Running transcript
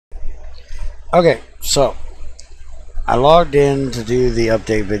Okay, so I logged in to do the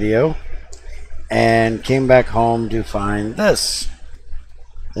update video and came back home to find this.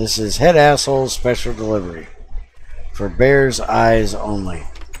 This is Head Asshole Special Delivery for Bear's Eyes Only.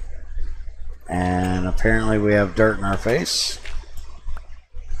 And apparently we have dirt in our face.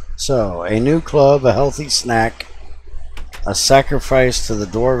 So, a new club, a healthy snack, a sacrifice to the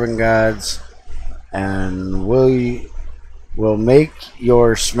dwarven gods, and will make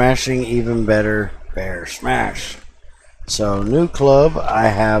your smashing even better. Bear Smash. So, new club, I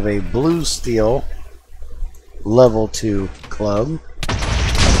have a blue steel level 2 club.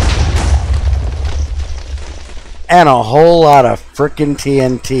 And a whole lot of frickin'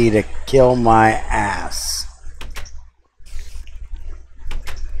 TNT to kill my ass.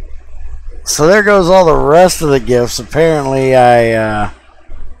 So there goes all the rest of the gifts. Apparently I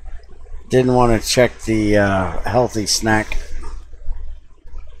didn't want to check the healthy snack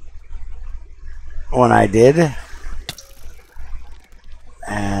when I did.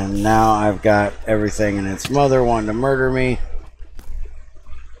 And now I've got everything and its mother wanting to murder me.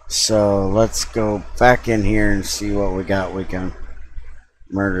 So let's go back in here and see what we got we can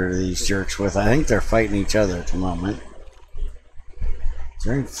murder these jerks with. I think they're fighting each other at the moment. Is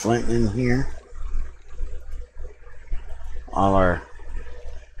there any flint in here? All our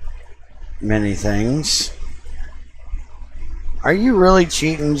many things. Are you really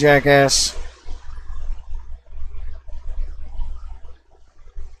cheating, jackass?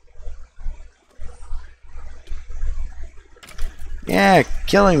 Yeah,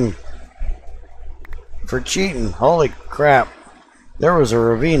 kill him for cheating. Holy crap. There was a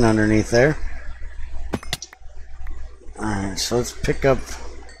ravine underneath there. Alright, so let's pick up...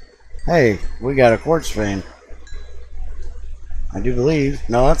 Hey, we got a quartz vein. I do believe.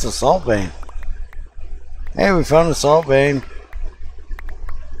 No, that's a salt vein. Hey, we found a salt vein.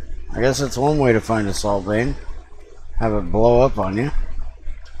 I guess that's one way to find a salt vein. Have it blow up on you.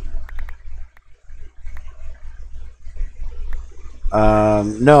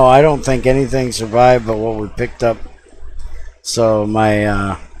 No, I don't think anything survived but what we picked up. So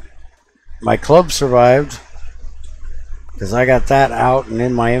my my club survived because I got that out and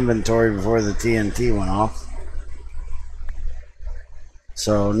in my inventory before the TNT went off.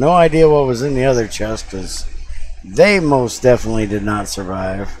 So no idea what was in the other chest because they most definitely did not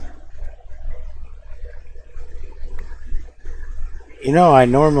survive. You know, I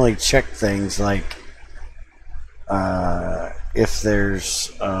normally check things like if there's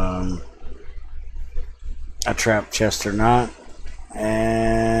a trap chest or not,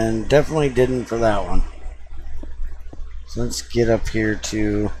 and definitely didn't for that one. So let's get up here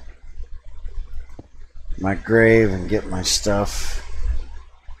to my grave and get my stuff.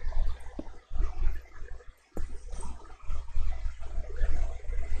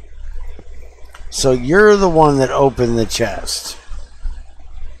 So you're the one that opened the chest.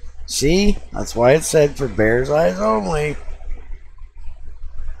 See? That's why it said for Bear's Eyes Only.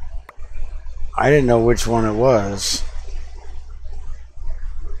 I didn't know which one it was.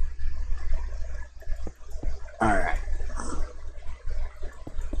 Alright.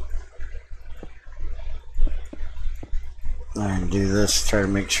 I'm going to do this, try to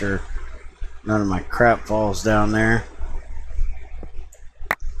make sure none of my crap falls down there.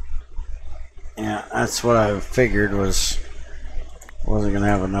 Yeah, that's what I figured wasn't going to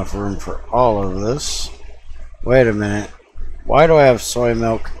have enough room for all of this. Wait a minute. Why do I have soy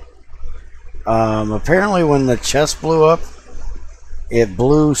milk? Apparently when the chest blew up, it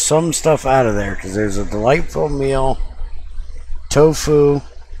blew some stuff out of there because there's a delightful meal, tofu,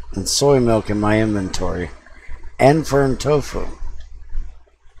 and soy milk in my inventory, and firm tofu,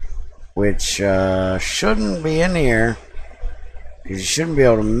 which shouldn't be in here because you shouldn't be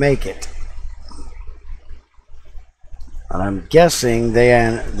able to make it. And I'm guessing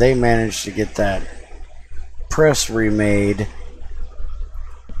they managed to get that press remade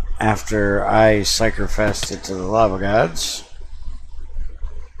after I sacrificed it to the lava gods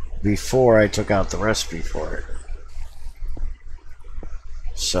before I took out the recipe for it.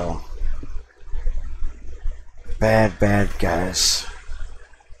 So, bad guys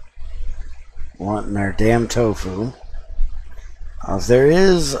wanting their damn tofu. If there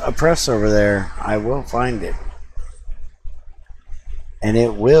is a press over there, I will find it. And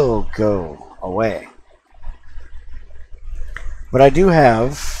it will go away. But I do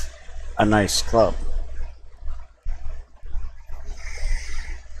have a nice club.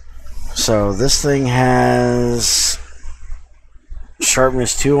 So this thing has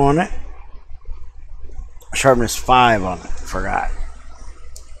sharpness 2 on it. Sharpness 5 on it. Forgot.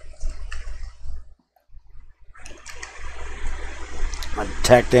 My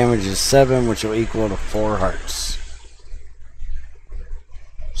Attack damage is 7, which will equal to 4 hearts.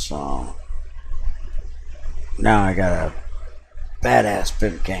 So now I got a badass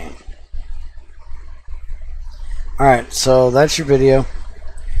pimp cane. Alright, so that's your video.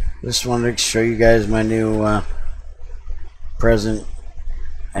 Just wanted to show you guys my new present.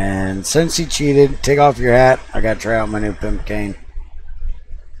 And since he cheated, take off your hat. I got to try out my new pimp cane.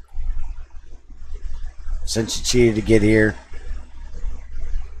 Since you cheated to get here.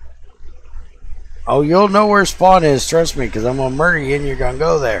 Oh, you'll know where spawn is, trust me, because I'm going to murder you and you're going to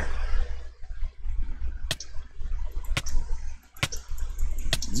go there.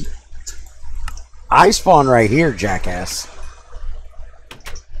 I spawn right here, jackass.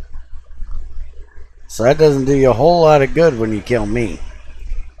 So that doesn't do you a whole lot of good when you kill me.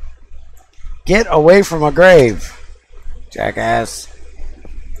 Get away from a grave, jackass.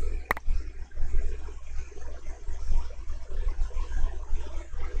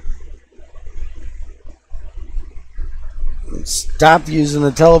 Stop using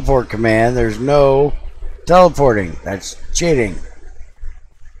the teleport command. There's no teleporting. That's cheating.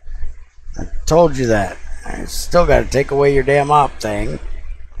 I told you that. I still got to take away your damn op thing.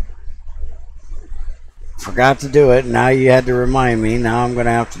 Forgot to do it. Now you had to remind me. Now I'm going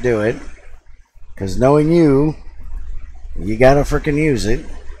to have to do it. Because knowing you, you got to freaking use it.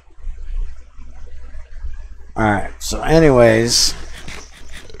 Alright. So anyways,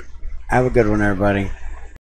 have a good one, everybody.